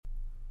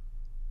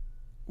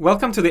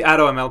Welcome to the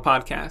AutoML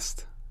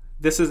podcast.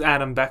 This is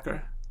Adam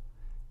Becker.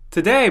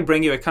 Today I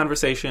bring you a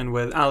conversation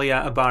with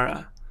Alia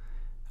Ibarra.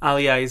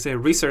 Alia is a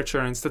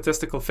researcher in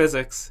statistical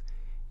physics,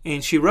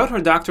 and she wrote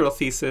her doctoral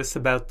thesis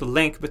about the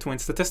link between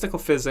statistical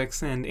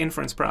physics and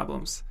inference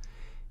problems,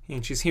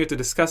 and she's here to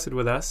discuss it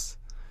with us.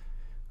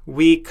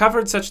 We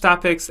covered such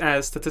topics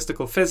as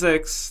statistical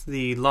physics,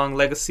 the long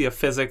legacy of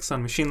physics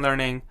on machine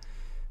learning,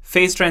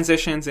 phase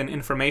transitions in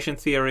information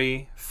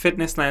theory,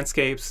 fitness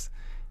landscapes,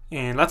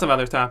 and lots of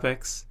other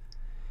topics.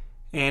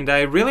 And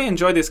I really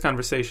enjoyed this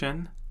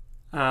conversation.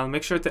 I'll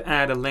make sure to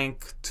add a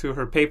link to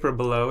her paper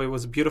below. It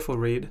was a beautiful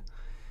read.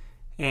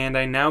 And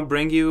I now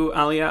bring you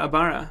Alia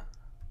Ibarra.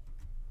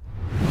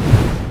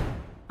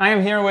 I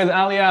am here with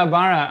Alia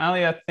Ibarra.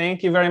 Alia,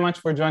 thank you very much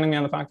for joining me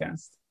on the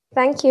podcast.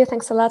 Thank you.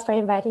 Thanks a lot for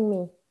inviting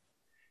me.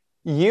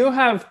 You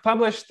have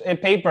published a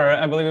paper,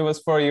 I believe it was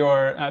for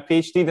your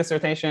PhD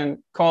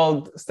dissertation,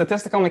 called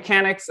Statistical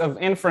Mechanics of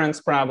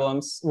Inference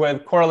Problems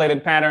with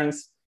Correlated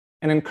Patterns,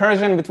 an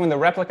incursion between the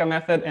replica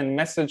method and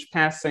message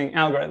passing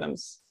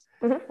algorithms.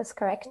 That's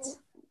correct.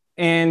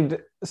 And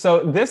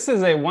so this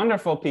is a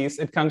wonderful piece.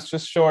 It comes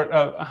just short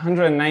of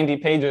 190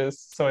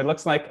 pages. So it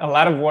looks like a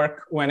lot of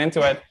work went into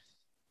it.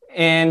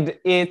 And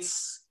it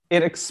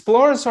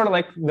explores sort of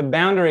like the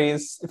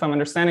boundaries, if I'm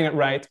understanding it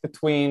right,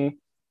 between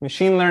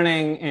machine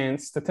learning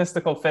and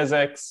statistical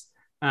physics.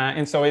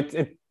 And so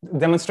it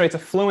demonstrates a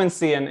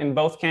fluency in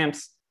both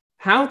camps.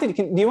 Do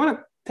you want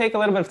to take a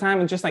little bit of time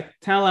and just like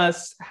tell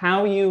us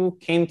how you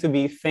came to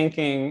be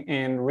thinking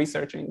and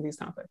researching these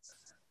topics?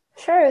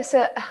 Sure.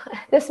 So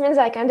this means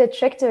I kind of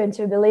tricked her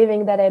into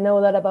believing that I know a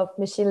lot about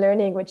machine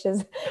learning, which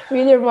is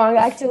really wrong,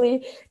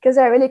 actually, because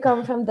I really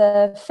come from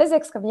the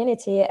physics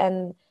community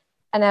and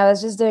I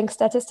was just doing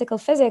statistical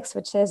physics,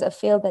 which is a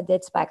field that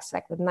dates back to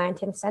like the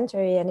 19th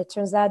century. And it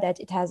turns out that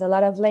it has a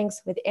lot of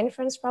links with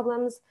inference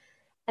problems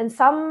and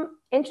some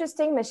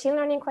interesting machine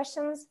learning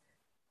questions.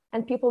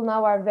 And people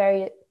now are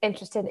very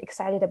interested,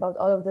 excited about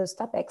all of those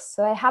topics.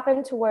 So I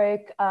happen to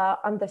work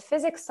on the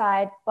physics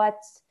side, but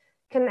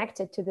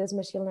connected to these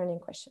machine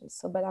learning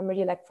questions. But I'm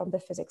really like from the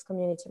physics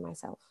community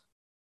myself.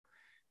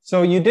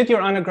 So you did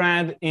your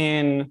undergrad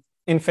in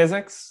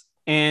physics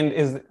and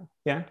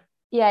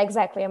Yeah,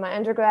 exactly. My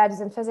undergrad is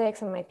in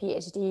physics and my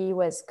PhD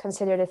was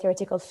considered a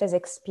theoretical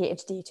physics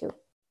PhD too.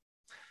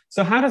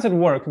 So how does it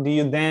work? Do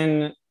you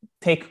then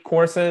take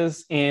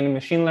courses in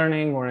machine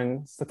learning or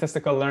in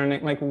statistical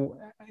learning? Like,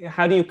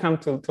 how do you come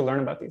to learn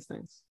about these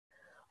things?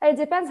 It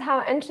depends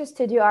how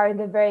interested you are in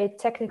the very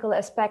technical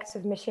aspects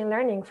of machine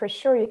learning. For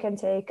sure, you can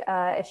take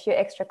a few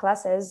extra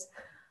classes.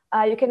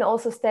 You can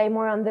also stay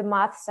more on the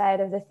math side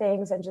of the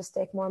things and just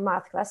take more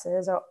math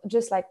classes or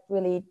just like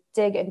really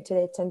dig into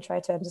it and try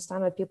to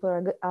understand what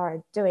people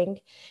are doing.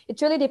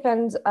 It really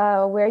depends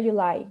where you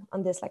lie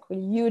on this like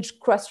really huge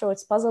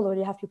crossroads puzzle where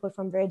you have people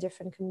from very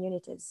different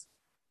communities.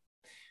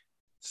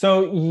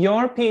 So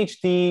your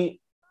PhD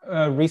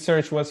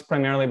research was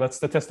primarily about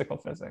statistical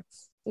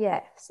physics.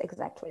 Yes,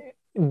 exactly.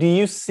 Do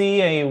you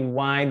see a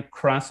wide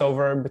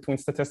crossover between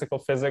statistical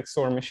physics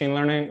or machine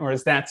learning, or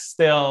is that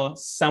still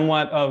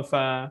somewhat of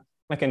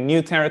like a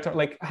new territory?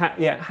 Like,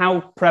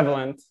 how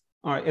prevalent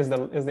is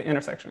the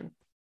intersection?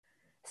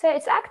 So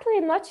it's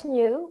actually not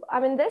new. I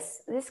mean,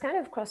 this kind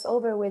of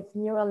crossover with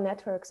neural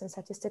networks and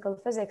statistical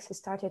physics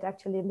started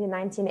actually in the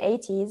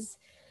 1980s.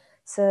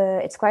 So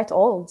it's quite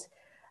old.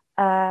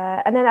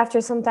 And then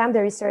after some time,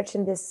 the research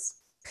in this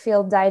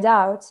field died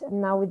out.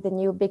 And now with the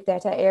new big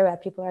data era,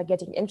 people are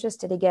getting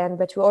interested again.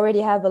 But we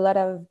already have a lot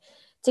of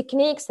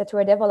techniques that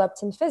were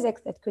developed in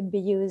physics that could be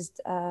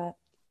used,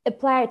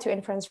 applied to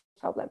inference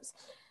problems.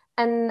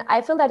 And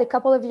I feel that a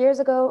couple of years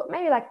ago,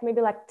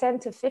 maybe like 10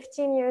 to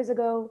 15 years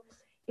ago,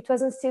 it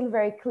wasn't still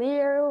very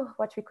clear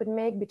what we could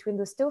make between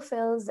those two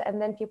fields.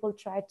 And then people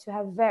tried to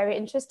have very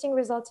interesting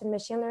results in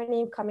machine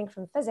learning coming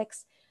from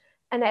physics.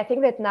 And I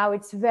think that now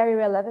it's very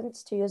relevant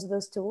to use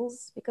those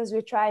tools because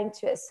we're trying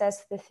to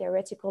assess the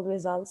theoretical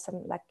results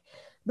and like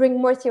bring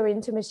more theory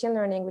into machine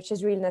learning, which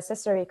is really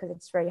necessary because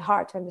it's very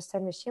hard to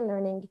understand machine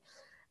learning.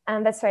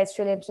 And that's why it's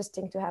really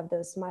interesting to have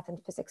those math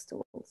and physics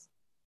tools.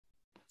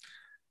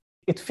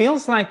 It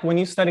feels like when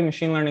you study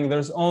machine learning,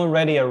 there's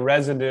already a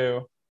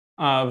residue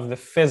of the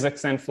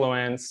physics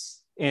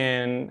influence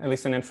at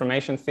least in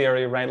information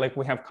theory, right? Like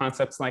we have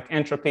concepts like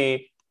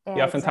entropy. Yeah,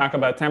 you often talk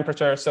about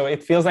temperature. So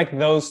it feels like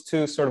those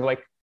two sort of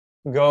like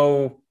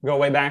go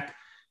way back.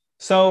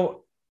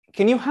 So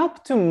can you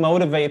help to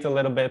motivate a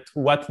little bit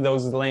what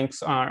those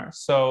links are?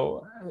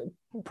 So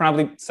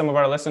probably some of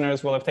our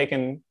listeners will have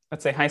taken,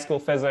 let's say, high school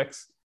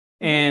physics.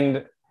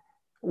 And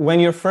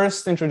when you're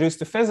first introduced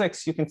to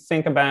physics, you can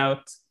think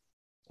about,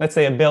 let's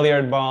say, a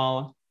billiard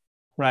ball,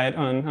 right,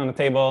 on a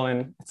table,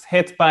 and it's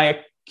hit by a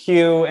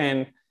cue,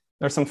 and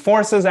there's some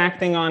forces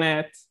acting on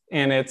it,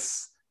 and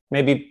it's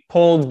maybe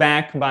pulled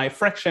back by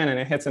friction and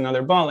it hits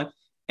another ball. And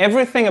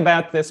everything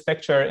about this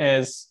picture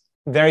is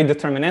very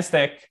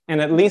deterministic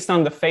and at least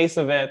on the face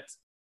of it,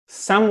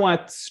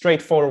 somewhat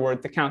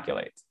straightforward to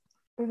calculate.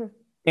 Mm-hmm.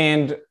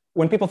 And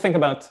when people think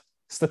about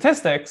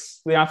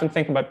statistics, they often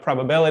think about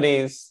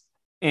probabilities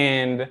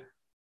and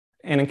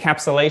an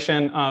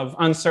encapsulation of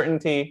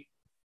uncertainty,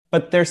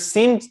 but there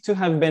seemed to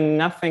have been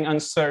nothing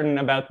uncertain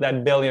about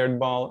that billiard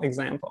ball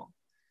example.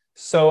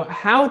 So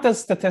how does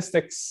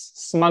statistics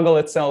smuggle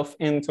itself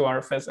into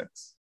our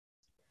physics?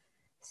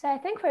 So I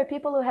think for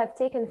people who have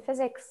taken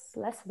physics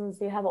lessons,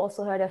 you have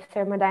also heard of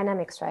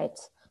thermodynamics, right?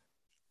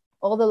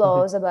 All the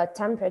laws about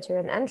temperature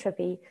and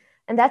entropy.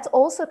 And that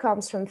also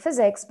comes from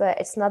physics, but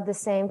it's not the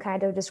same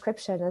kind of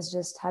description as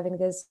just having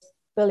this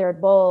billiard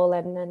ball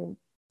and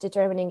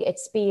determining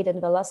its speed and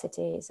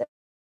velocity. So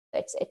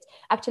it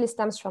actually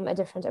stems from a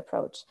different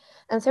approach.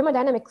 And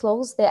thermodynamic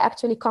laws, they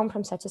actually come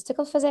from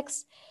statistical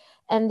physics.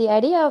 And the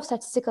idea of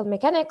statistical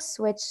mechanics,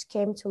 which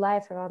came to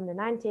life around the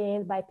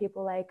 19th by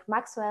people like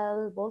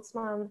Maxwell,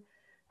 Boltzmann,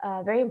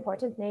 very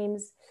important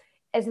names,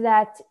 is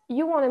that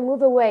you want to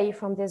move away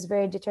from this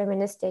very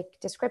deterministic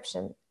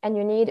description and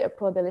you need a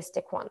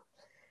probabilistic one.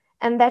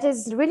 And that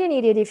is really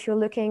needed if you're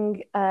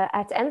looking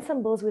at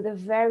ensembles with a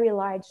very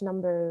large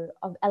number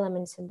of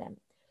elements in them.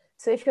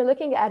 So if you're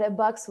looking at a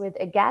box with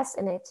a gas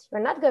in it,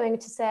 you're not going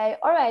to say,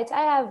 all right,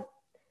 I have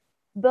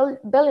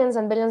billions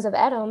and billions of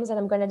atoms and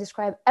I'm going to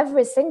describe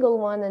every single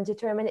one and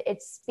determine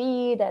its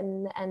speed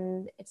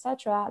and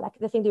etc. Like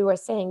the thing that you were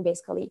saying,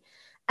 basically.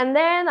 And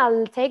then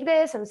I'll take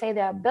this and say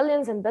there are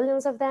billions and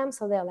billions of them.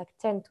 So they're like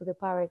 10 to the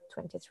power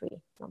 23,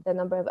 the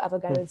number of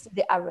Avogadro's,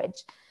 the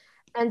average,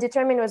 and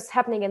determine what's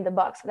happening in the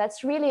box.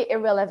 That's really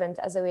irrelevant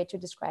as a way to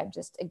describe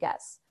just a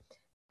gas.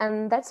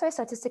 And that's why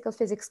statistical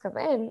physics come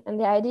in. And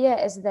the idea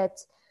is that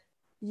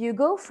you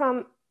go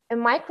from a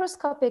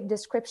microscopic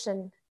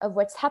description of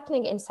what's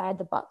happening inside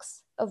the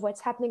box, of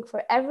what's happening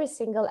for every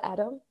single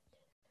atom,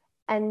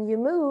 and you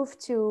move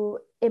to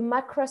a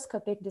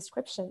macroscopic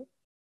description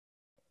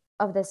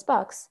of this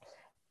box.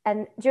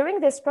 And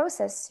during this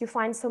process, you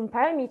find some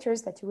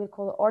parameters that you will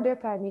call order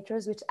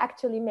parameters, which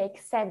actually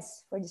make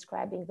sense for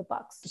describing the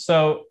box.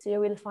 So you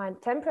will find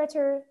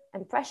temperature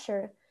and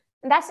pressure.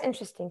 And that's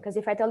interesting, because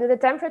if I tell you the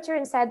temperature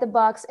inside the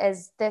box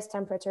is this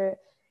temperature,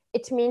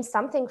 it means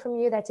something from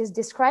you that is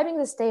describing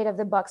the state of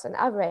the box on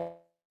average.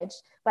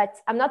 But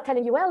I'm not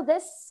telling you, well,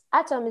 this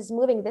atom is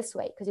moving this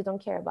way, because you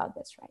don't care about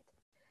this, right?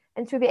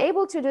 And to be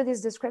able to do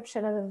this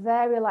description of a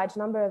very large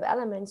number of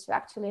elements, you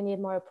actually need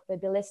more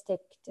probabilistic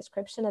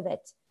description of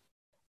it.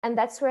 And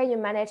that's where you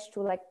manage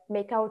to like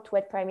make out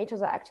what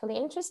parameters are actually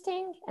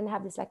interesting and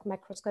have this like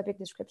macroscopic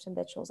description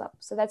that shows up.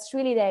 So that's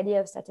really the idea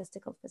of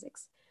statistical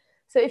physics.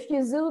 So if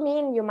you zoom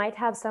in, you might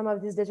have some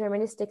of these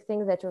deterministic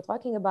things that you're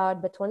talking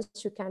about, but once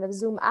you kind of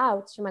zoom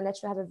out, you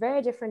manage to have a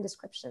very different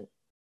description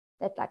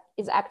that like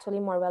is actually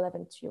more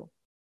relevant to you.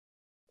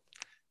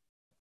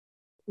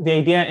 The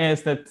idea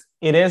is that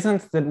it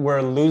isn't that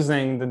we're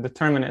losing the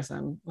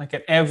determinism. Like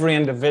at every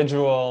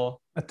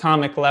individual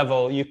atomic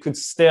level, you could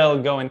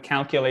still go and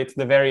calculate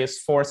the various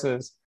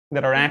forces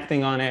that are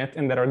acting on it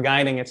and that are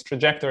guiding its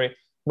trajectory.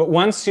 But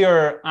once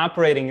you're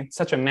operating at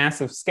such a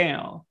massive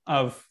scale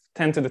of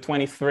 10 to the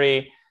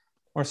 23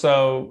 or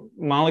so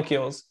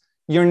molecules,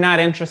 you're not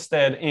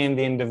interested in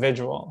the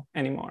individual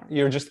anymore.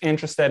 You're just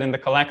interested in the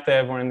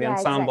collective or in the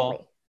ensemble.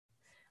 Exactly.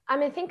 I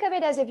mean, think of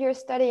it as if you're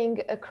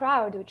studying a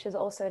crowd, which is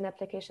also an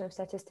application of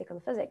statistical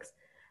physics.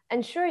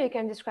 And sure, you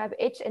can describe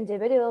each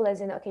individual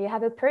as in, okay, you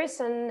have a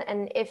person,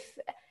 and if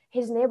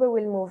his neighbor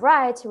will move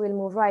right, he will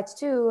move right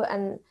too,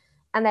 and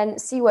then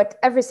see what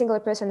every single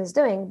person is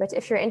doing. But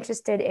if you're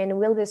interested in,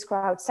 will this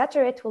crowd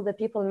saturate? Will the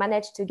people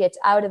manage to get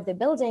out of the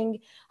building?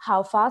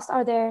 How fast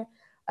are they?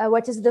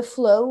 What is the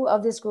flow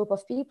of this group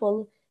of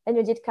people? And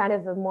you did kind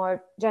of a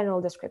more general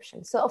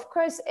description. So of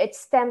course, it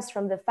stems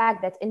from the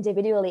fact that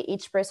individually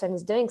each person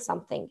is doing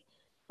something,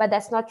 but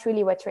that's not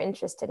really what you're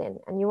interested in.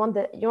 And you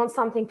want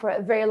something for a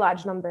very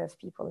large number of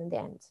people in the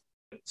end.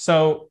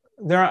 So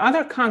there are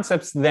other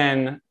concepts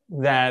then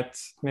that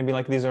maybe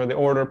like these are the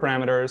order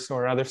parameters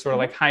or other sort of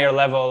like higher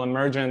level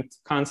emergent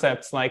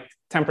concepts like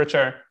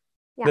temperature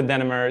that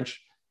then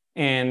emerge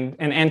and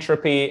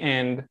entropy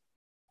and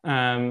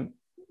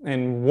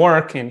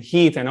work and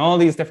heat and all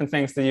these different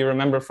things that you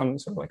remember from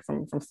sort of like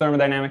from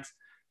thermodynamics.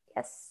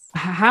 Yes.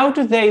 How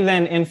do they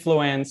then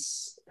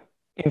influence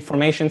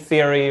information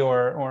theory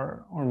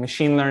or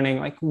machine learning?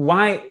 Like,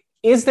 why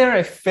is there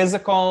a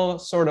physical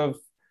sort of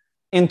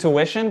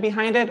intuition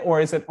behind it,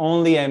 or is it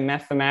only a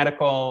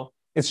mathematical?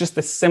 It's just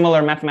a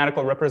similar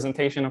mathematical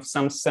representation of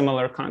some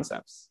similar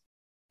concepts.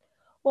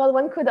 Well,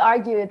 one could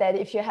argue that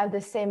if you have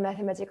the same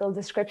mathematical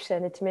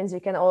description, it means you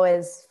can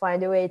always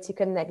find a way to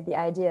connect the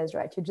ideas,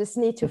 right? You just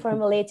need to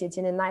formulate it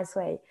in a nice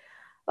way.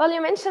 Well,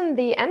 you mentioned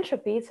the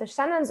entropy. So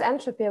Shannon's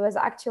entropy was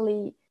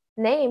actually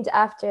named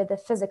after the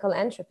physical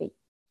entropy.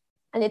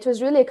 And it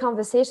was really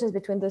conversations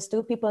between those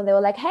two people. And they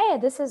were like, hey,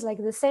 this is like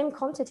the same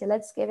quantity.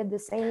 Let's give it the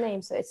same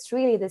name. So it's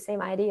really the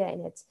same idea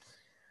in it.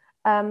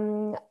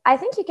 I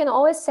think you can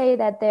always say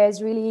that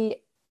there's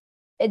really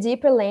a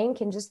deeper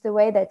link in just the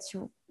way that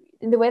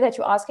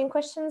you're asking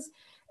questions.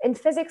 In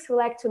physics, we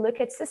like to look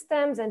at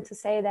systems and to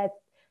say that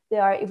they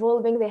are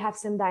evolving, they have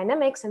some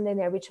dynamics, and then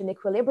they reach an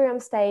equilibrium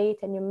state,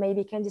 and you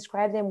maybe can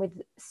describe them with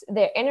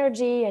their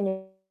energy, and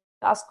you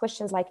ask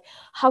questions like,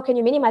 how can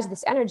you minimize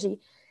this energy?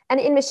 And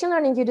in machine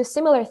learning, you do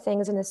similar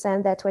things in the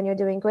sense that when you're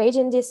doing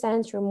gradient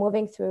descent, you're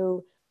moving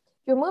through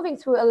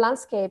a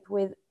landscape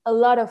with a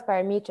lot of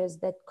parameters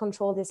that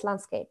control this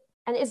landscape.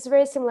 And it's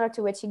very similar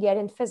to what you get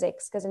in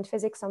physics, because in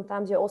physics,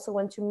 sometimes you also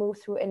want to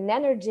move through an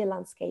energy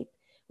landscape,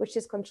 which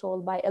is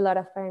controlled by a lot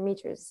of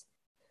parameters.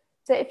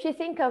 So if you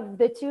think of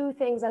the two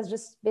things as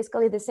just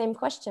basically the same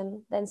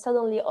question, then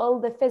suddenly all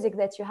the physics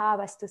that you have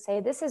as to say,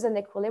 this is an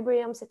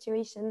equilibrium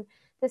situation,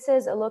 this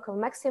is a local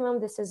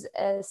maximum, this is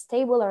a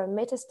stable or a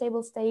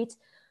metastable state,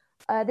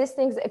 these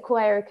things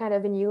acquire kind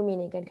of a new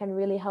meaning and can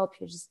really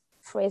help you just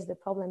phrase the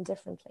problem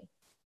differently.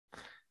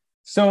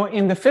 So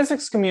in the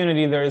physics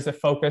community, there is a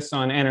focus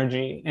on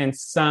energy and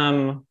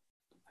some,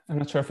 I'm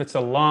not sure if it's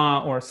a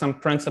law or some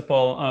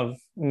principle of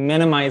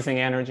minimizing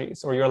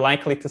energies, or you're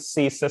likely to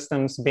see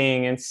systems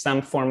being in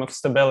some form of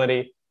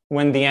stability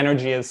when the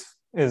energy is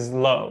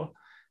low.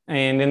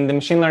 And in the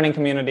machine learning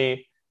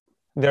community,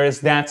 there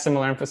is that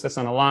similar emphasis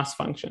on a loss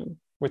function,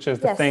 which is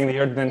the thing that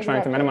you're then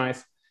trying to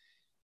minimize.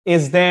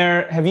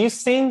 Have you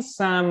seen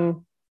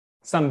some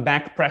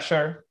back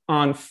pressure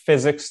on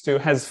physics too?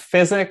 Has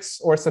physics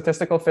or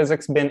statistical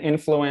physics been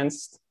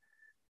influenced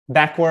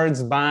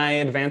backwards by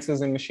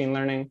advances in machine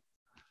learning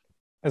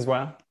as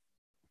well?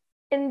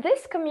 In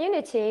this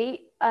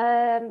community,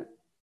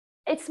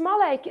 it's more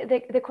like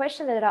the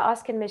question that I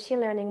ask in machine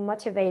learning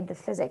motivate the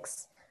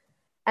physics.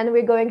 And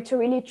we're going to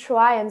really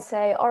try and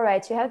say, all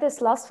right, you have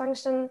this loss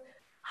function.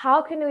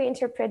 How can we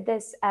interpret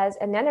this as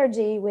an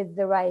energy with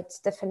the right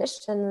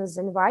definitions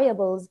and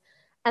variables?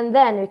 And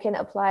then we can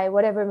apply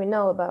whatever we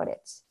know about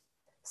it.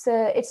 So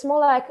it's more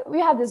like we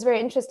have this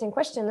very interesting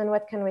question, and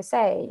what can we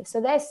say?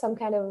 So there's some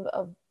kind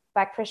of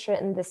back pressure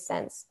in this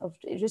sense of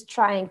just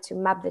trying to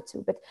map the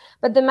two.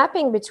 But the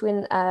mapping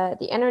between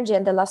the energy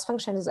and the loss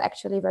function is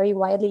actually very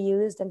widely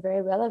used and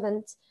very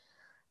relevant.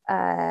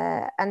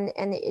 And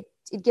it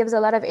gives a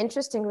lot of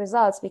interesting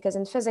results, because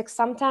in physics,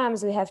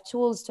 sometimes we have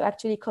tools to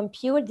actually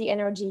compute the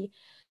energy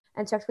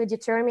and to actually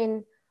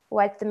determine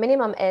what the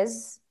minimum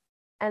is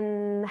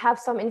and have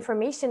some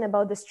information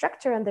about the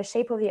structure and the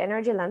shape of the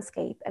energy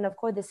landscape. And of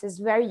course, this is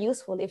very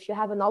useful if you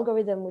have an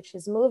algorithm which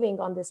is moving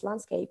on this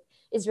landscape.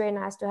 It's very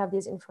nice to have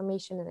this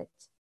information in it.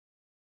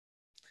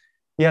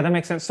 Yeah, that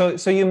makes sense.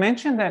 So you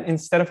mentioned that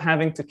instead of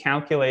having to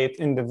calculate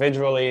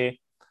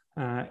individually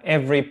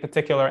every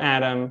particular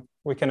atom,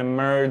 we can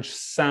emerge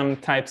some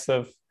types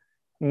of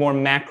more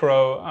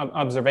macro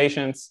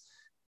observations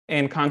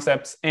and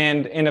concepts.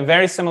 And in a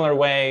very similar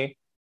way,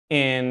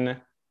 in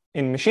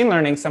machine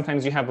learning,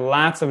 sometimes you have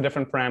lots of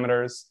different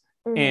parameters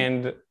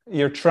and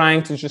you're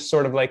trying to just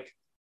sort of like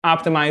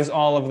optimize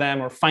all of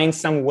them or find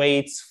some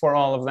weights for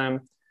all of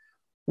them.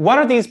 What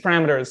are these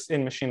parameters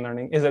in machine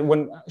learning?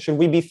 Should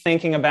we be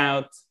thinking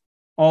about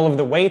all of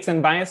the weights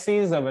and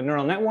biases of a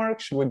neural network?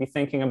 Should we be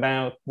thinking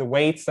about the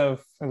weights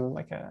of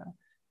like a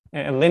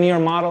linear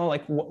model?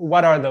 Like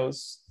what are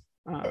those?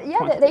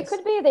 They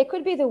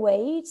could be the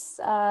weights.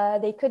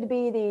 They could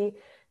be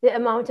the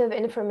amount of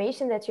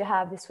information that you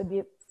have. This would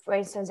be, for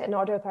instance, an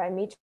order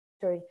parameter.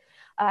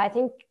 I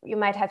think you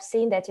might have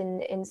seen that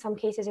in some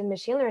cases in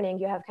machine learning,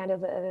 you have kind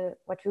of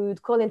what we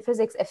would call in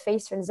physics a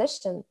phase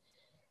transition,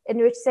 in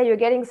which, say, you're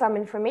getting some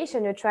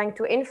information, you're trying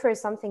to infer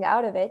something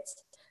out of it,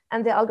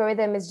 and the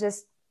algorithm is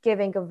just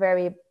giving a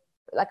very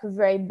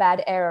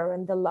bad error,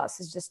 and the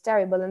loss is just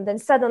terrible, and then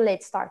suddenly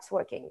it starts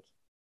working.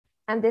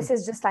 And this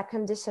is just like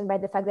conditioned by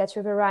the fact that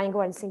you're varying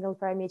one single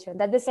parameter. And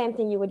that's the same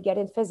thing you would get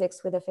in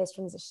physics with a phase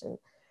transition.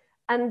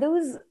 And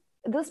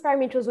those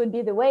parameters would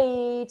be the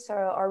weights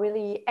or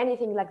really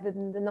anything like the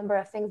number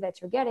of things that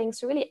you're getting.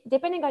 So really,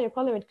 depending on your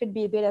problem, it could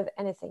be a bit of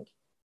anything.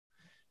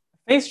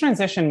 Phase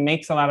transition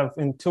makes a lot of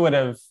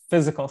intuitive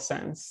physical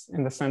sense,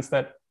 in the sense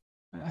that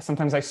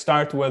sometimes I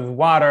start with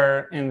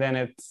water and then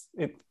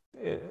it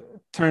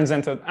turns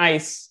into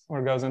ice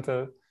or goes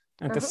into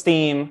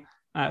steam.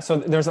 So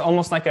there's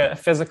almost like a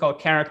physical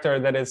character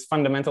that is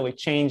fundamentally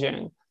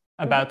changing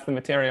about the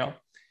material.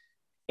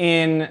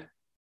 In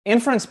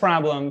inference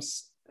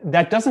problems,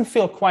 that doesn't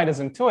feel quite as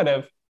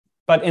intuitive,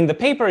 but in the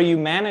paper, you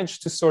manage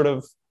to sort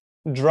of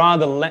draw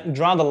the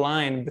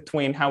line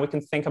between how we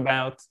can think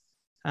about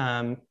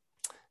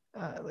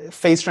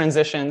phase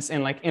transitions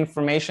in like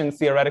information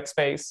theoretic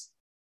space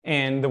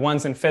and the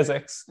ones in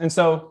physics. And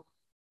so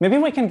maybe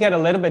we can get a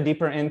little bit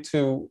deeper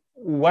into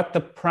what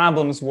the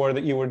problems were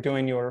that you were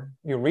doing your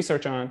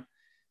research on.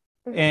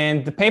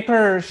 And the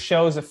paper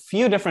shows a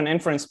few different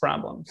inference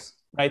problems,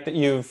 right, that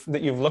you've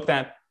looked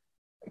at.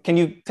 Can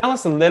you tell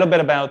us a little bit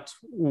about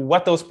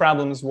what those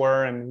problems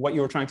were and what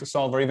you were trying to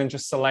solve, or even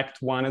just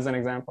select one as an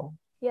example?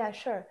 Yeah,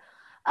 sure.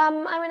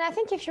 I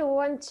think if you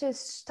want to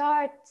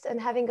start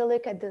and having a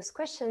look at those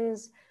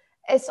questions,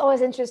 it's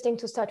always interesting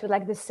to start with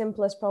like the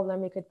simplest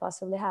problem you could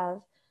possibly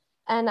have.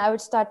 And I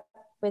would start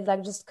with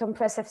like just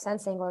compressive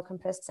sensing or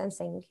compressed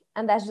sensing.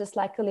 And that's just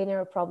like a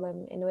linear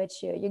problem in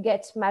which you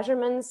get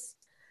measurements,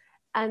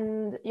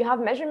 and you have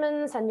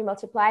measurements and you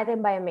multiply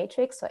them by a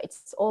matrix. So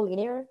it's all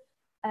linear.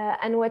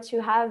 And what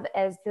you have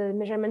is the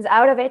measurements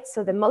out of it,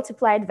 so the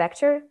multiplied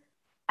vector.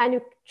 and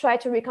you try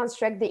to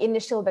reconstruct the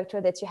initial vector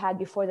that you had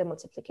before the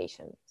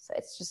multiplication. So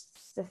it's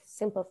just a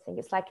simple thing.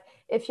 It's like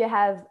if you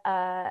have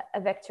a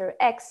vector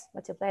x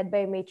multiplied by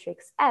a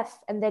matrix f,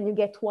 and then you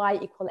get y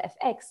equal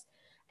fx,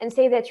 and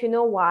say that you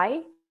know y,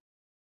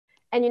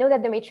 and you know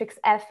that the matrix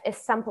f is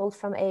sampled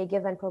from a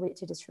given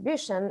probability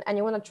distribution, and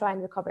you want to try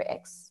and recover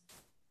x.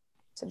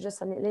 So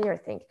just a linear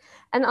thing.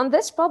 And on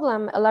this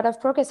problem, a lot of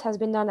progress has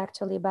been done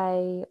actually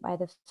by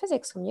the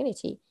physics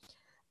community.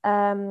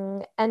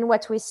 And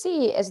what we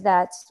see is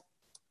that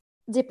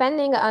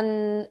depending on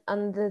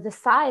the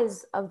size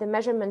of the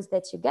measurements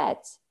that you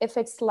get, if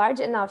it's large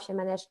enough, you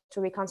manage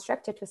to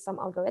reconstruct it with some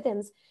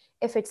algorithms.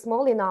 If it's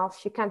small enough,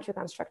 you can't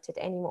reconstruct it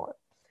anymore.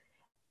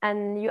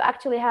 And you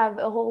actually have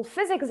a whole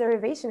physics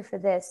derivation for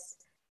this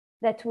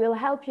that will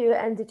help you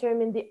and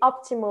determine the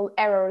optimal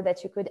error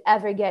that you could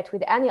ever get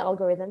with any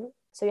algorithm.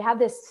 So you have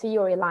this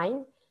theory line,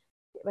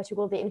 what you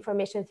call the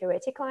information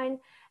theoretic line.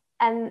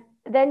 And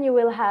then you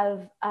will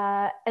have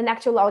an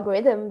actual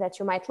algorithm that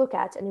you might look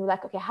at, and you're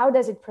like, okay, how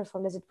does it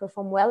perform? Does it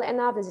perform well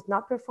enough? Does it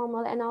not perform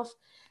well enough?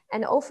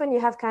 And often you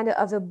have kind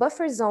of a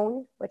buffer zone,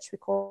 which we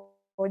call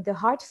the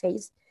hard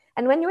phase.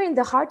 And when you're in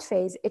the hard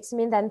phase, it's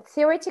mean that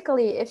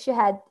theoretically, if you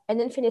had an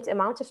infinite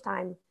amount of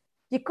time,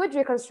 you could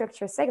reconstruct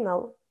your signal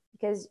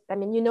because, I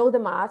mean, you know the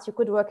math, you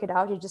could work it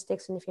out, it just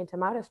takes an infinite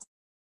amount of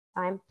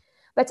time.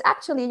 But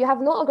actually, you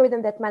have no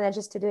algorithm that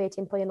manages to do it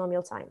in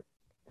polynomial time.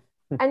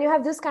 And you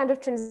have this kind of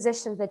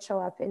transitions that show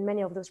up in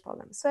many of those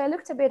problems. So I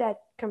looked a bit at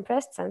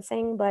compressed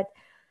sensing, but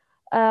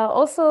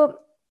also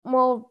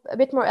a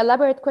bit more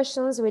elaborate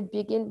questions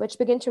which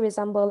begin to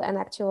resemble an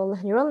actual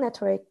neural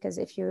network. Because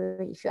if you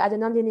add a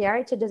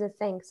nonlinearity to the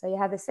thing, so you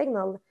have a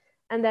signal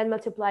and then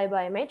multiply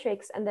by a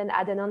matrix and then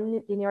add a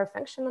nonlinear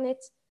function on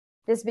it,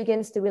 this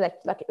begins to be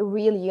like a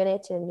real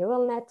unit in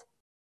neural net,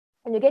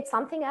 and you get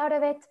something out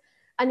of it,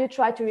 and you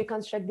try to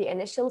reconstruct the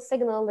initial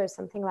signal or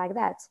something like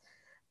that.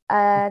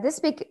 This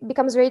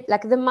becomes very,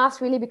 like the math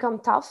really become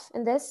tough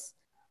in this.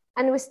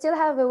 And we still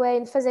have a way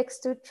in physics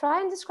to try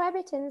and describe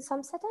it in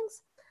some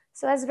settings.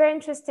 So it's very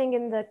interesting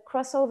in the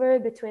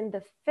crossover between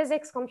the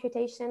physics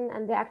computation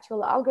and the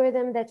actual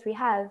algorithm that we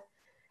have.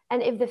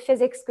 And if the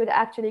physics could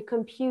actually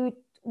compute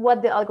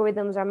what the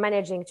algorithms are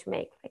managing to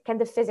make. Like, can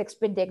the physics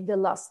predict the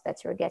loss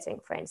that you're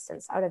getting, for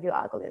instance, out of your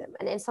algorithm?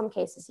 And in some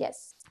cases,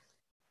 yes.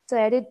 So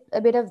I did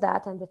a bit of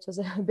that, and it was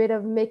a bit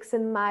of mix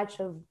and match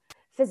of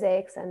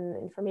physics and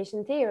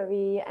information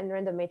theory and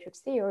random matrix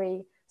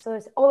theory. So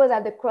it's always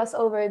at the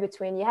crossover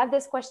between you have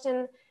this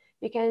question,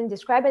 you can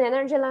describe an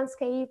energy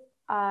landscape,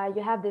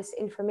 you have this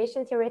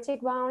information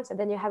theoretic bounds, and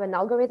then you have an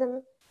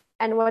algorithm.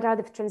 And what are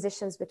the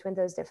transitions between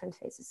those different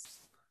phases?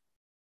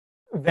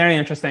 Very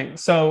interesting.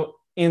 So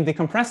in the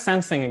compressed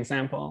sensing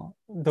example,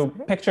 the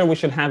picture we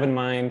should have in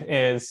mind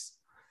is,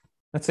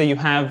 let's say you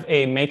have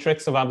a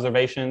matrix of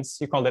observations,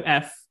 you called it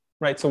F,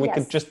 right? So we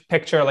could just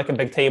picture like a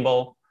big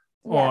table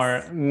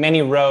or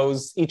many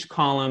rows. Each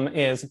column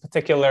is a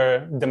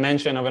particular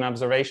dimension of an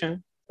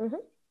observation,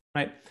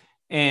 right?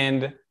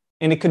 And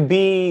it could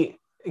be,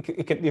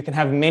 you can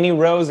have many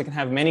rows, it can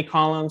have many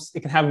columns,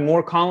 it can have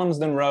more columns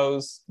than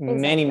rows,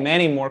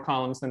 many more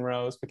columns than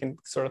rows. We can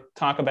sort of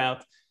talk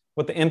about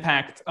what the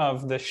impact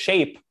of the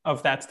shape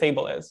of that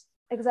table is.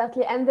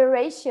 Exactly, and the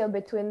ratio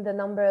between the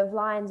number of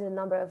lines and the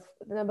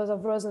numbers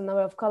of rows and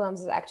number of columns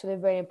is actually a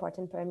very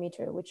important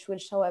parameter, which will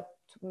show up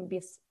to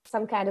be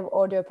some kind of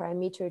order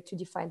parameter to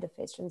define the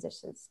phase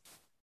transitions.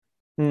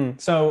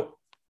 So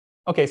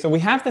we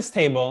have this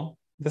table.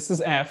 This is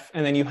F,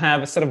 and then you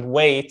have a set of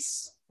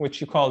weights,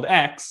 which you called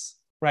X,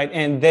 right?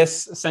 And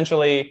this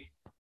essentially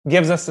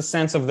gives us a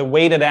sense of the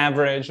weighted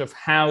average of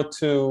how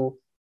to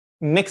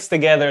mix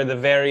together the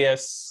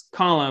various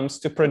columns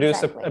to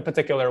produce a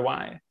particular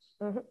Y.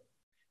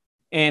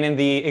 And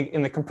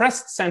in the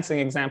compressed sensing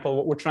example,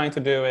 what we're trying to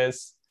do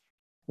is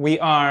we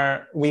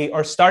are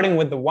starting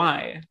with the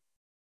Y.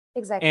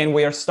 And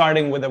we are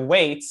starting with the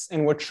weights,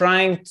 and we're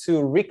trying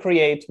to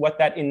recreate what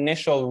that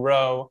initial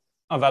row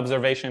of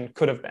observation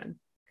could have been.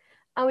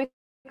 And we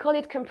call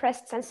it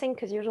compressed sensing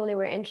because usually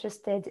we're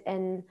interested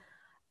in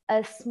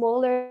a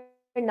smaller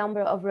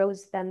number of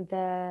rows than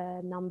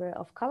the number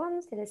of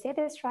columns. Did I say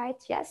this right?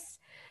 Yes.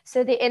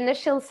 So the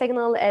initial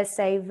signal is,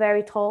 say,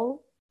 very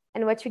tall,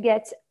 and what you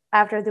get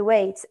after the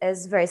weights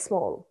is very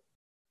small.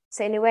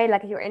 So in a way,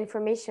 like your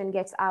information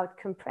gets out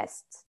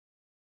compressed.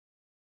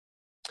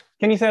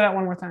 Can you say that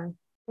one more time?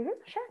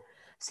 Sure.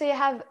 So you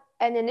have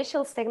an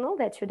initial signal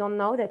that you don't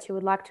know that you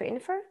would like to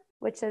infer,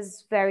 which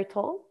is very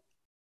tall.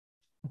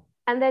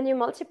 And then you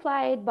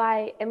multiply it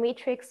by a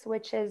matrix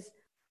which is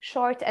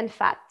short and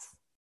fat.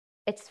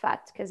 It's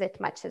fat because it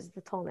matches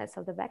the tallness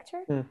of the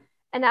vector.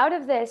 And out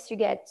of this, you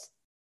get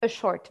a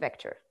short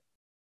vector.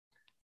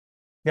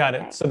 Got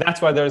it. Okay. So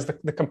that's why there's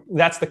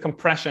that's the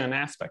compression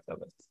aspect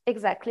of it.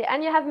 Exactly.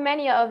 And you have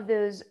many of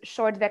those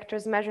short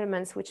vectors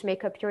measurements which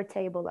make up your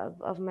table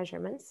of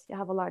measurements. You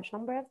have a large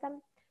number of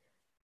them.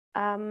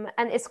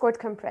 And it's called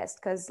compressed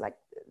because like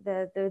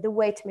the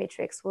weight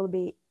matrix will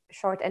be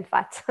short and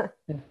fat.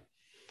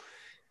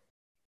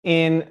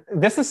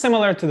 This is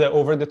similar to the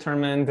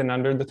overdetermined and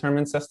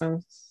underdetermined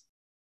systems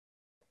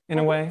in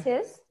a way. It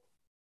is.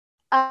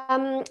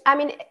 I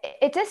mean,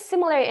 it is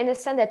similar in the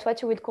sense that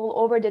what you would call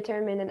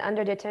overdetermined and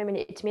underdetermined,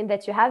 it means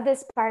that you have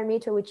this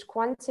parameter which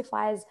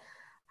quantifies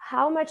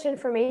how much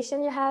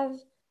information you have,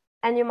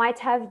 and you might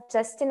have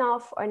just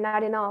enough or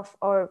not enough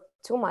or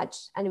too much,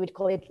 and we would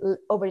call it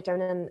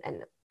overdetermined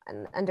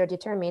and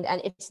underdetermined.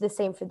 And it's the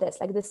same for this,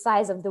 like the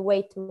size of the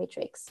weight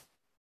matrix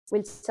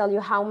will tell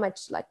you how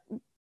much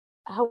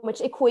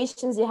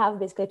equations you have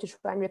basically to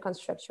try and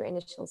reconstruct your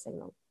initial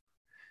signal.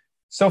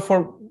 So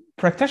for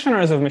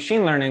practitioners of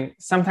machine learning,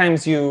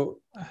 sometimes you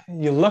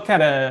look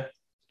at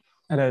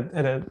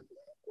a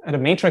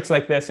matrix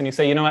like this and you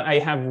say, you know what, I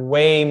have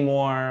way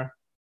more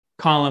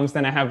columns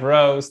than I have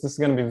rows. This is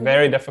going to be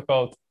very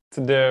difficult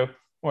to do,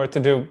 or to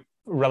do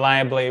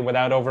reliably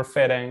without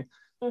overfitting.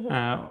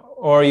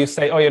 Or you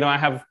say, oh, you know, I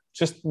have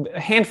just a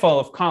handful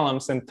of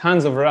columns and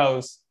tons of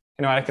rows.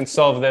 You know, I can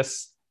solve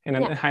this in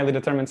a highly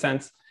determined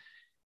sense.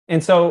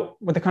 And so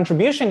what the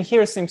contribution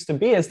here seems to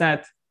be is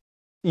that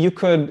you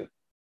could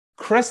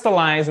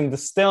crystallize and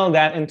distill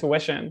that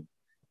intuition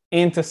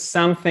into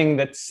something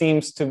that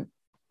seems to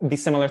be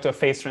similar to a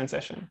phase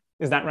transition.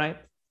 Is that right?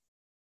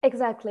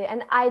 Exactly.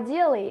 And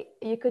ideally,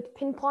 you could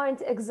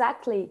pinpoint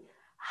exactly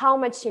how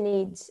much you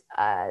need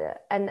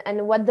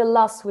and what the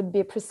loss would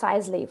be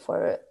precisely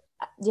for,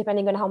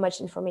 depending on how much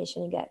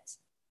information you get.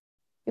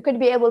 You could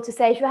be able to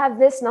say, if you have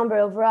this number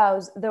of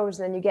rows,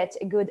 then you get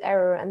a good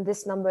error, and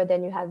this number,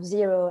 then you have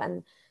zero.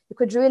 And you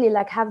could really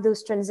like have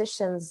those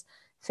transitions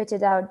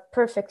fitted out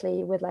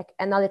perfectly with like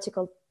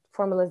analytical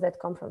formulas that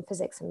come from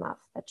physics and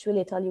math that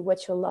really tell you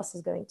what your loss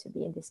is going to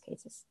be in these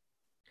cases.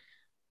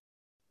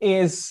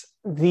 Is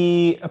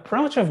the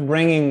approach of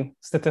bringing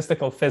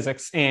statistical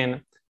physics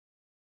in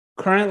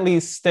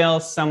currently still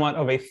somewhat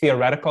of a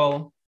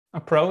theoretical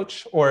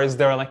approach, or is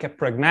there like a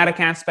pragmatic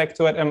aspect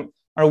to it?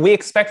 Are we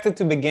expected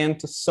to begin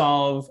to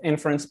solve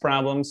inference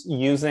problems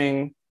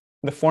using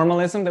the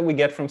formalism that we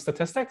get from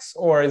statistics,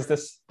 or is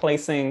this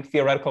placing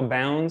theoretical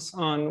bounds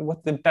on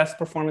what the best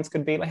performance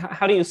could be? Like,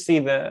 how do you see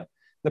the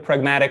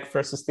pragmatic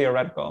versus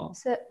theoretical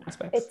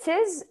aspects?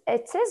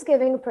 It is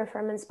giving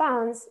performance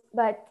bounds,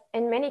 but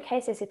in many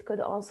cases, it could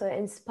also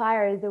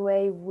inspire the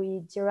way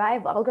we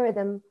derive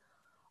algorithm,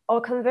 or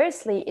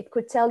conversely, it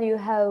could tell you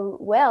how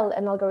well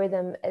an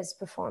algorithm is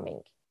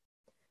performing.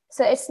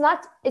 So it's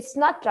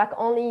not like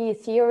only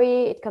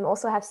theory. It can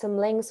also have some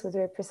links with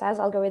your precise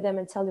algorithm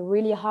and tell you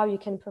really how you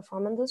can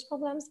perform on those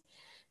problems.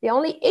 The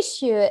only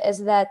issue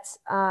is that,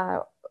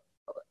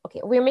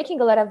 we're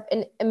making a lot of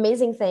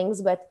amazing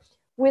things, but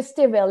we're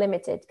still very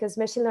limited because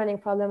machine learning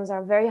problems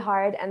are very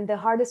hard. And the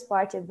hardest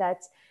part is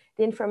that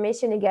the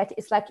information you get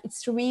is like,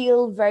 it's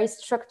real, very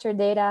structured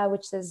data,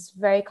 which is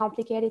very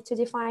complicated to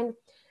define.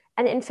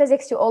 And in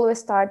physics, you always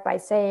start by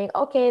saying,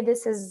 okay,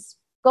 this is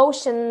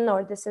Gaussian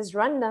or this is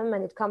random,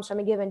 and it comes from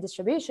a given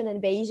distribution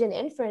and Bayesian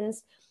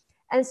inference.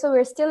 And so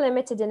we're still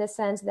limited in a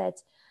sense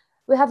that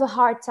we have a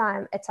hard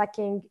time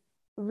attacking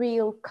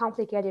real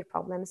complicated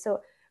problems. So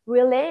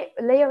we're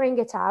layering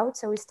it out.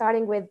 So we're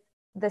starting with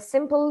the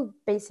simple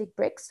basic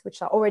bricks,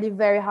 which are already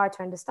very hard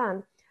to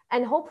understand.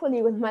 And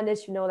hopefully we'll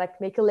manage, like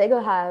make a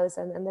Lego house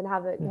and then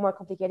have a more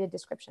complicated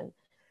description.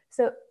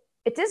 So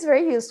it is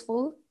very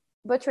useful,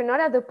 but we're not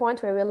at the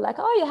point where we're like,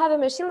 oh, you have a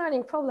machine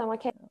learning problem,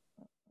 okay,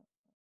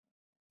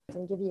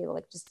 and give you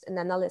like just an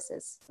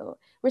analysis. So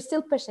we're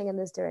still pushing in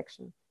this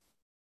direction.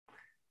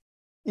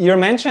 You're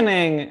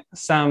mentioning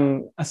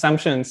some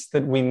assumptions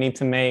that we need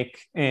to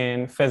make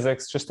in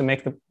physics just to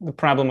make the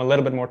problem a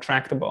little bit more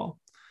tractable.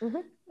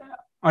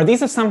 Are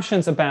these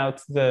assumptions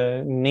about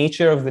the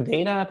nature of the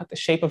data, about the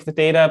shape of the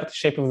data, about the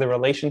shape of the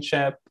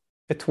relationship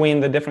between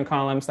the different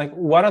columns? Like,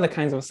 what are the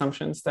kinds of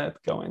assumptions that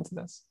go into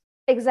this?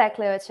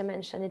 Exactly what you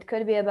mentioned. It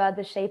could be about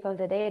the shape of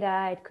the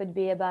data. It could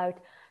be about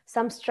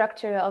some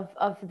structure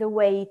of the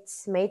weight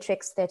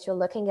matrix that you're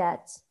looking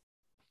at.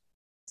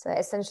 So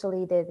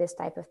essentially this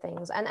type of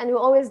things. And we're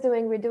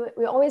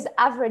always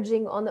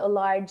averaging on a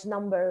large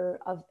number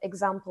of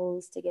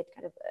examples to get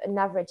kind of an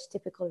average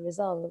typical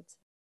result.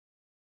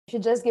 If you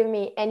just give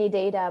me any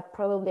data,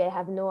 probably I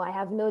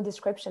have no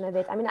description of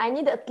it. I mean, I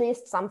need at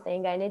least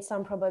something. I need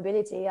some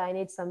probability. I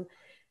need some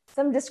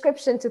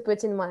description to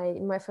put in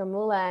my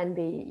formula and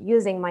be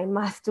using my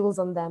math tools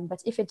on them.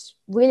 But if it's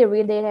really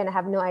real data and I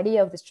have no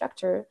idea of the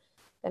structure,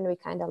 then we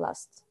kind of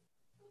lost.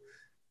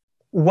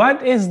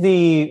 What is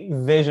the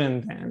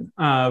vision then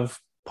of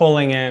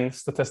pulling in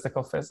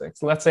statistical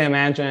physics? Let's say,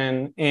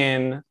 imagine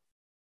in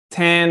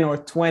 10 or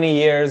 20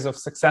 years of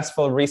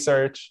successful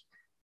research,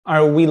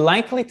 are we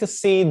likely to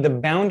see the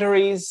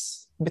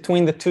boundaries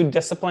between the two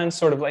disciplines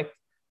sort of like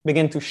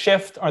begin to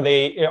shift?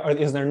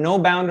 Is there no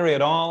boundary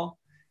at all?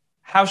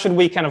 How should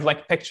we kind of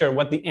like picture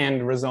what the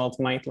end result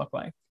might look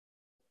like?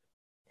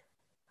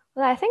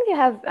 Well, I think you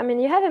have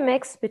a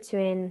mix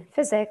between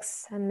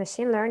physics and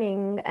machine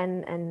learning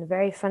and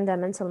very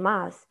fundamental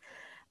math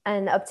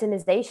and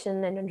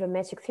optimization and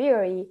geometric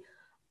theory.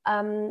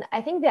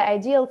 I think the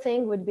ideal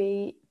thing would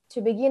be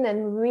to begin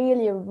and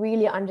really,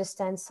 really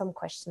understand some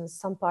questions,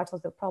 some part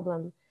of the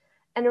problem,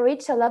 and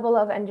reach a level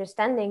of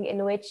understanding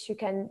in which you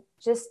can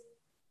just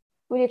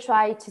really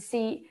try to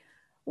see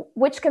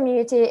which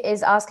community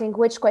is asking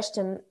which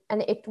question,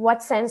 and in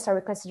what sense are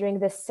we considering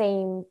the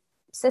same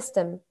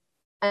system,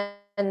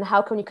 and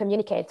how can we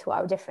communicate to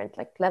our different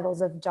like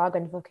levels of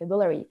jargon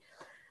vocabulary.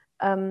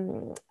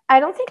 I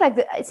don't think like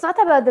it's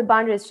not about the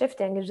boundaries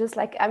shifting. It's just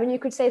like, I mean, you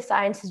could say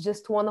science is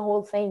just one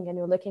whole thing and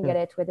you're looking at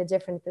it with a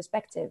different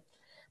perspective,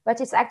 but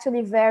it's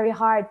actually very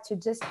hard to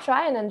just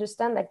try and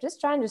understand, like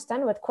just try and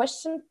understand what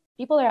question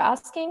people are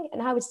asking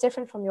and how it's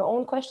different from your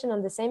own question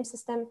on the same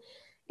system.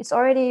 It's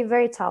already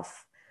very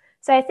tough.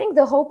 So I think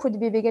the hope would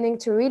be beginning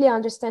to really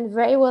understand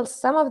very well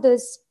some of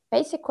those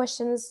basic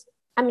questions.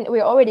 I mean,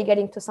 we're already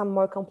getting to some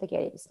more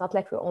complicated. It's not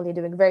like we're only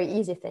doing very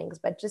easy things,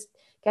 but just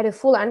get a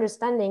full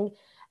understanding,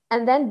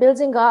 and then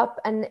building up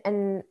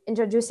and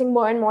introducing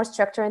more and more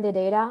structure in the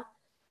data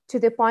to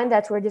the point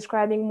that we're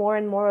describing more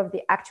and more of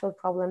the actual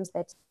problems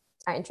that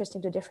are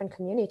interesting to different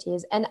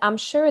communities. And I'm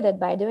sure that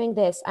by doing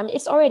this, I mean,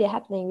 it's already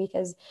happening,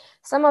 because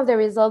some of the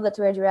results that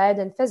were derived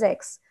in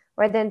physics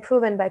were then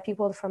proven by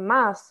people from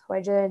math who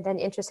are then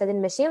interested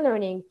in machine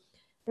learning.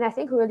 And I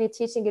think we're really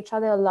teaching each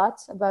other a lot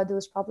about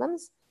those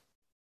problems.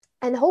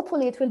 And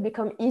hopefully it will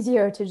become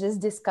easier to just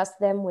discuss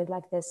them with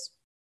like this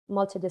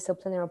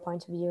multidisciplinary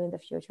point of view in the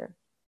future.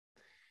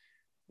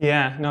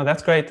 Yeah, no,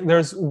 that's great.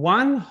 There's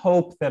one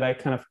hope that I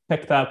kind of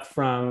picked up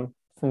from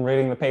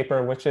reading the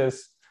paper, which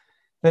is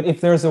that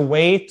if there's a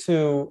way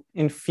to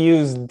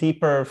infuse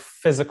deeper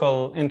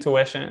physical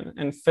intuition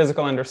and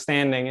physical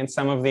understanding in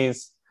some of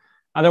these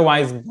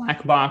otherwise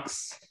black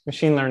box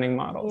machine learning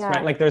models,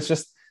 right? Like there's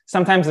just,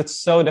 sometimes it's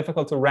so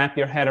difficult to wrap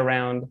your head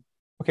around,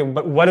 okay,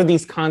 but what do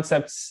these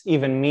concepts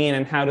even mean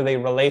and how do they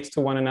relate to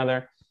one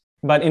another?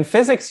 But in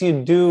physics,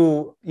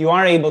 you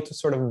are able to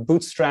sort of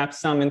bootstrap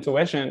some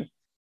intuition,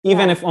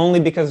 even if only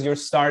because you're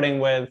starting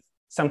with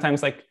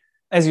sometimes, like,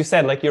 as you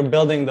said, like you're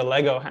building the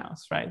Lego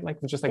house, right? Like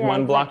just like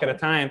one block at a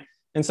time.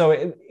 And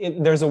so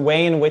there's a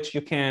way in which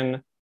you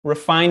can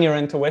refine your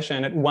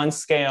intuition at one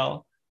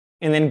scale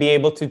and then be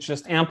able to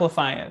just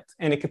amplify it.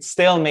 And it could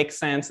still make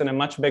sense in a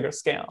much bigger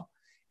scale.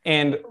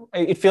 And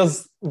it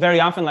feels very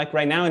often like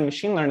right now in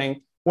machine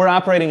learning, we're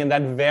operating in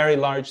that very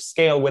large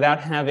scale without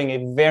having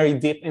a very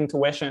deep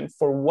intuition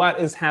for what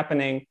is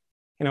happening,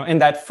 in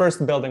that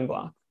first building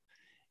block.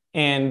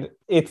 And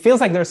it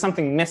feels like there's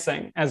something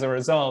missing as a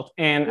result.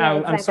 And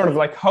I'm sort of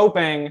like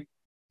hoping,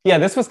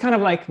 this was kind of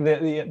like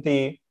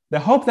the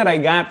hope that I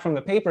got from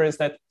the paper, is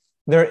that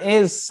there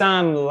is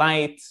some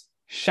light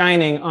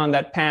shining on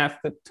that path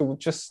to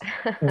just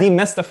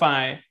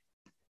demystify,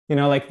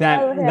 like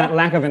that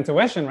lack of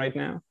intuition right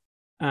now.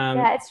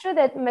 It's true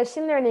that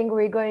machine learning,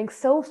 we're going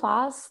so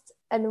fast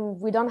and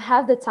we don't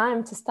have the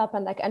time to stop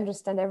and like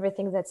understand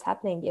everything that's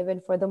happening, even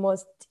for the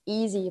most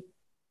easy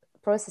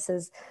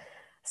processes.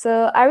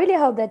 So I really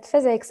hope that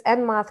physics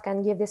and math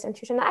can give this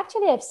intuition.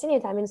 Actually, I've seen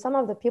it. I mean, some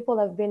of the people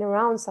have been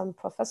around, some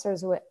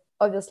professors who are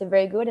obviously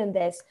very good in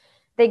this.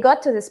 They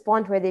got to this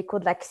point where they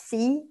could like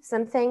see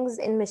some things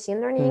in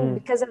machine learning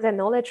because of their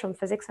knowledge from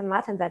physics and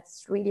math. And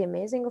that's really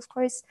amazing, of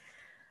course.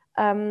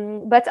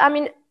 But I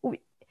mean,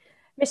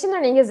 machine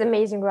learning is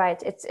amazing,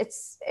 right?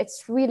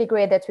 It's really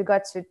great that we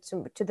got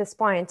to this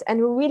point, and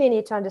we really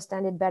need to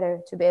understand it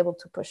better to be able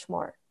to push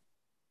more.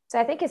 So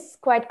I think it's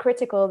quite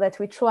critical that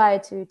we try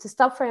to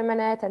stop for a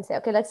minute and say,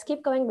 okay, let's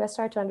keep going. Let's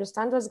try to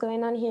understand what's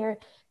going on here,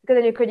 because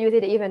then you could use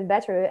it even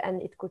better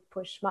and it could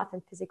push math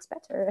and physics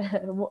better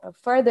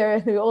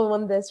further. We all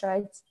want this,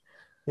 right?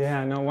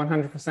 Yeah, no,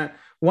 100%.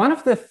 One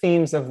of the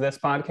themes of this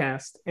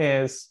podcast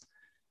is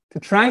to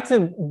try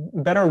to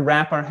better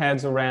wrap our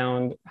heads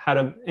around how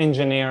to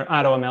engineer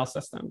AutoML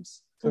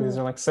systems. So these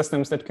are like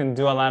systems that can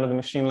do a lot of the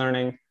machine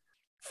learning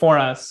for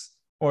us,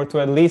 or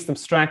to at least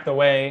abstract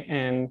away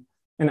and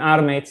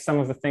automate some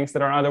of the things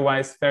that are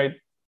otherwise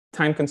very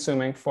time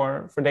consuming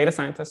for data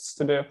scientists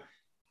to do.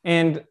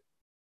 And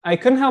I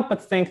couldn't help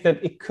but think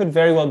that it could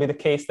very well be the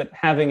case that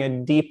having a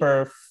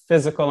deeper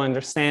physical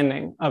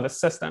understanding of a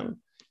system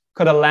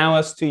could allow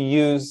us to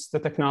use the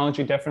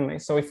technology differently.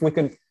 So if we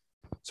could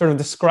sort of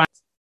describe,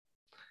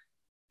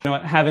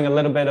 having a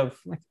little bit of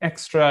like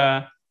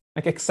extra,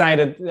 like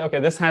excited, okay,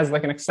 this has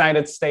like an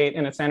excited state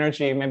in its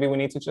energy. Maybe we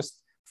need to just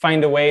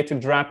find a way to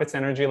drop its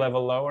energy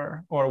level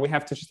lower, or we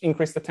have to just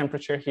increase the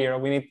temperature here.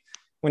 We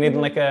need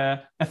like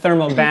a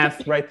thermal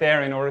bath right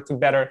there in order to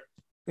better,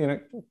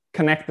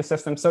 connect the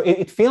system. So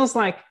it feels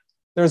like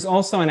there's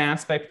also an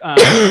aspect of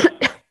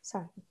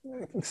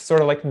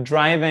sort of like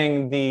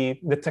driving the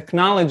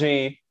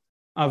technology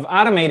of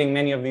automating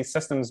many of these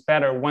systems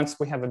better once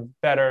we have a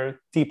better,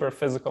 deeper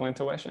physical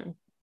intuition.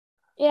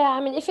 Yeah,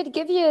 I mean, if it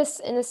gives you,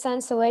 in a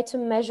sense, a way to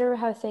measure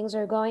how things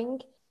are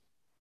going,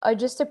 or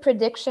just a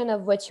prediction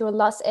of what your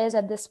loss is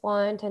at this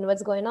point and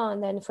what's going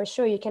on, then for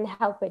sure you can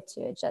help it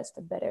to adjust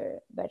a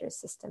better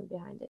system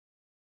behind it.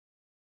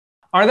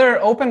 Are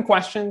there open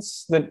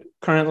questions that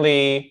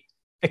currently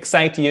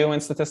excite you in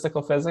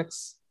statistical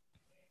physics?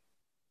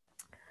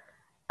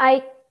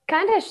 I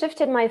kind of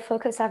shifted my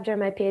focus after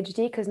my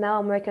PhD because now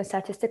I'm working on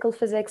statistical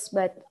physics,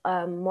 but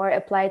more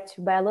applied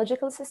to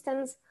biological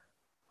systems.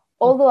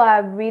 Although I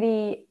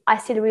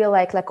still really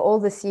like all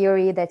the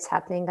theory that's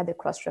happening at the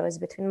crossroads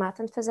between math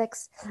and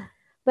physics.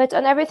 But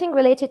on everything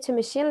related to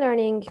machine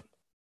learning,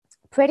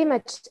 pretty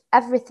much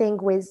everything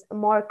with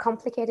more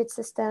complicated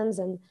systems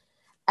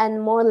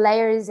and more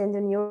layers in the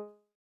neural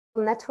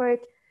network.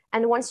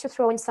 And once you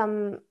throw in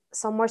some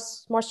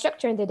more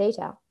structure in the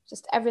data,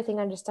 just everything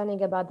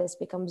understanding about this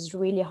becomes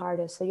really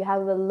harder. So you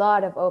have a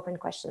lot of open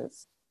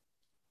questions.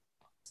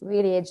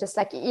 Really, it's just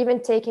like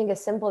even taking a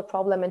simple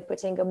problem and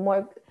putting a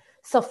more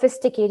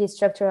sophisticated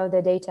structure of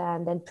the data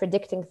and then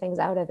predicting things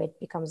out of it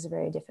becomes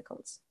very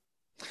difficult.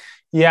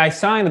 Yeah, I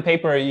saw in the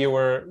paper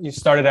you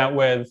started out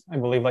with, I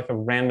believe, like a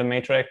random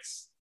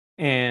matrix,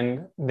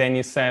 and then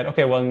you said,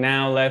 okay, well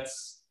now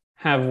let's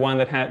have one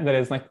that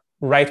is like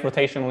right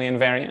rotationally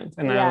invariant,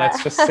 and now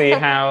let's just see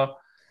how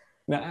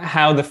the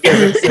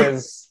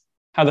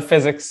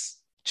physics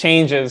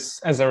changes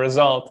as a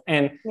result.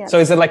 And so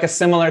is it like a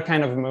similar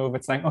kind of move?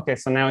 It's like, okay,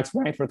 so now it's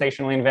right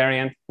rotationally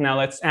invariant. Now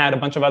let's add a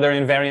bunch of other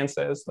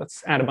invariances.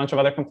 Let's add a bunch of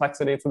other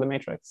complexity to the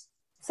matrix.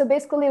 So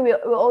basically we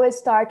always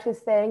start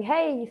with saying,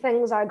 hey,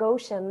 things are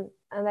Gaussian.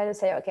 And then we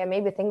say, okay,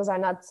 maybe things are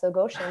not so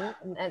Gaussian.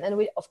 And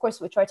we, of course,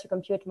 we try to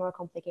compute more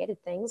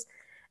complicated things.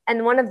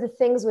 And one of the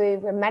things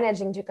we're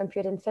managing to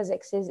compute in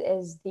physics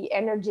is the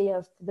energy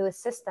of those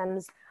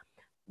systems.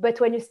 But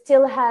when you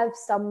still have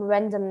some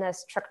randomness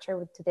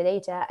structure to the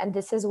data, and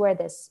this is where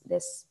this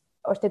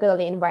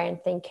orthogonally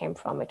invariant thing came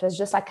from. It was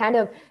just like kind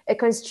of a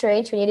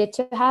constraint we needed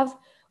to have,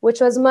 which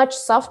was much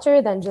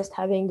softer than just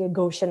having a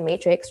Gaussian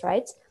matrix,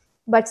 right?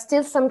 But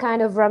still some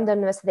kind of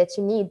randomness that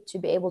you need to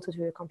be able to do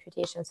your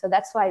computation. So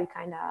that's why we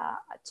kind of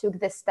took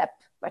this step,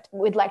 but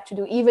we'd like to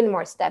do even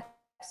more steps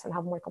and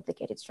have more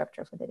complicated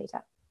structure for the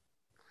data.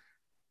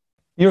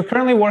 You're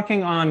currently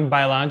working on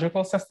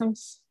biological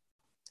systems?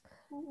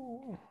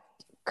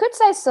 Could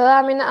say so.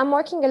 I mean, I'm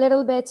working a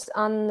little bit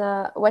on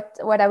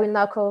what I will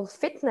now call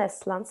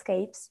fitness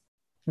landscapes,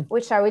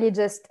 which are really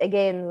just,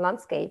 again,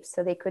 landscapes.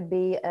 So they could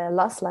be a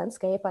loss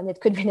landscape, and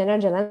it could be an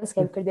energy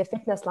landscape, it could be a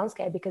fitness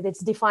landscape, because it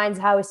defines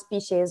how a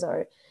species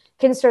or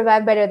can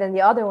survive better than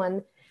the other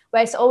one.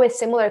 But it's always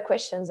similar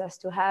questions as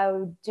to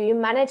how do you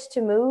manage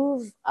to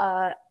move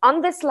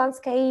on this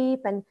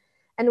landscape, and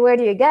where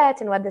do you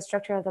get, and what the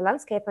structure of the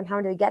landscape, and how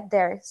do you get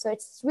there? So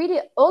it's really,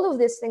 all of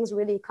these things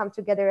really come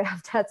together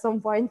at some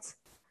point.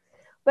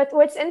 But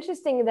what's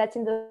interesting is that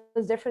in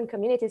those different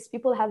communities,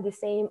 people have the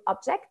same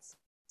objects,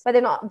 but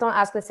they don't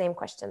ask the same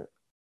question.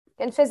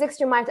 In physics,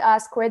 you might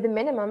ask where the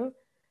minimum,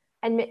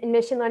 and in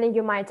machine learning,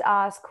 you might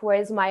ask where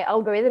is my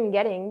algorithm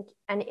getting,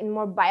 and in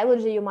more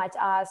biology, you might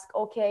ask,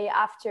 okay,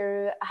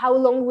 after how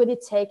long will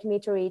it take me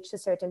to reach a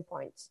certain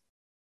point?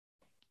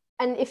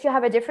 And if you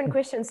have a different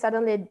question,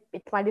 suddenly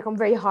it might become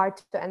very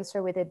hard to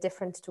answer with a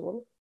different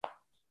tool.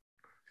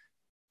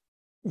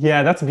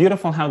 Yeah, that's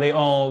beautiful how they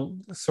all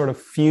sort of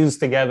fuse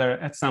together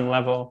at some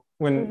level.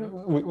 When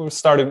we were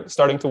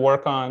starting to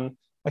work on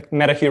like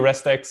meta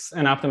heuristics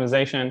and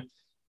optimization,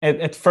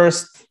 at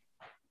first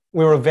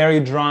we were very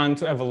drawn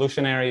to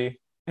evolutionary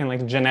and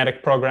like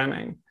genetic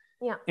programming.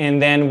 Yeah. And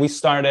then we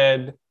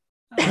started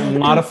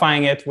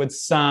modifying it with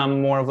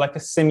some more of like a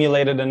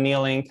simulated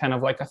annealing, kind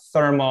of like a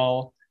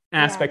thermal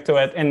aspect to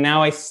it. And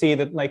now I see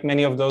that like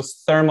many of those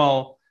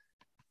thermal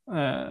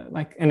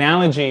like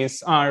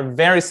analogies are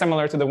very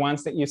similar to the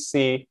ones that you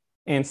see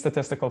in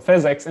statistical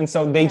physics. And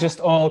so they just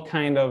all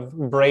kind of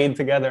braid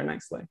together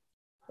nicely.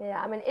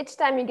 Yeah, I mean, each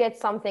time you get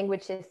something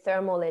which is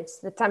thermal, it's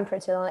the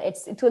temperature,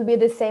 it will be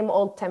the same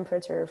old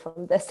temperature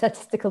from the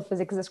statistical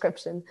physics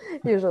description,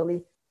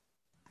 usually.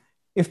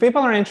 If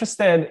people are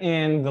interested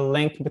in the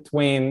link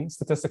between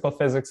statistical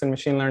physics and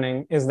machine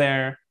learning, is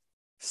there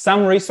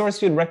some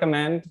resource you'd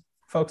recommend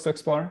folks to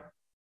explore?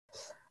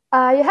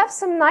 You have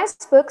some nice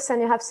books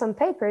and you have some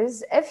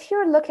papers. If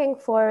you're looking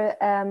for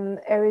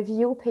a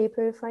review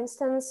paper, for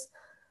instance,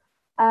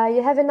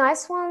 you have a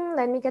nice one.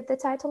 Let me get the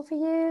title for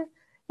you.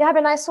 You have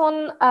a nice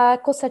one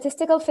called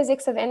Statistical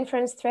Physics of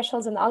Inference,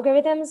 Thresholds and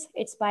Algorithms.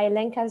 It's by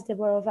Lenka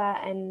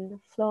Zdeborova and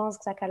Florence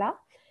Zakala.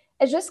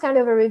 It's just kind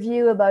of a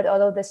review about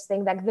all of this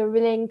thing, like the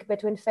link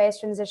between phase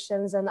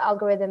transitions and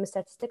algorithm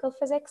statistical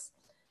physics.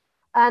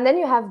 And then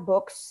you have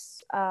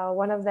books.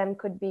 One of them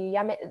could be,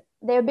 I mean,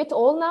 they're a bit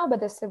old now, but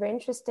they're super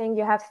interesting.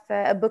 You have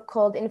a book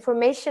called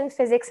Information,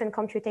 Physics, and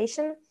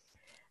Computation.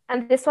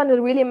 And this one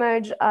will really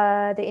merge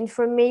the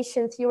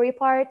information theory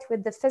part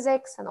with the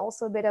physics and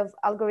also a bit of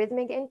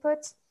algorithmic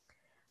input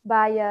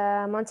by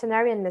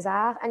Montanari and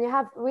Mazar. And you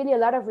have really a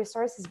lot of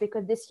resources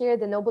because this year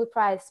the Nobel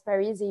Prize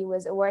Parisi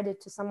was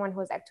awarded to someone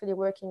who's actually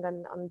working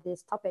on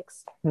these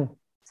topics.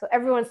 So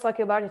everyone's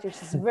talking about it,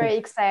 which is very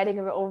exciting,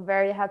 and we're all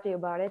very happy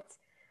about it.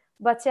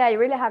 But yeah, you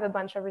really have a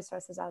bunch of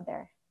resources out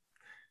there.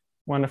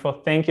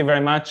 Wonderful. Thank you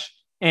very much.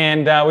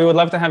 And we would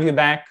love to have you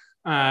back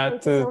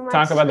to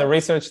talk about the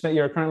research that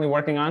you're currently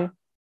working on.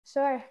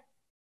 Sure.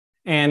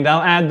 And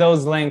I'll add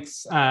those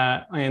links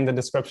in the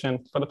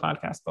description for the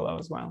podcast below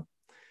as well.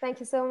 Thank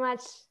you so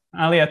much.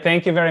 Alia,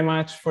 thank you very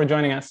much for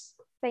joining us.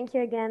 Thank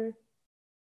you again.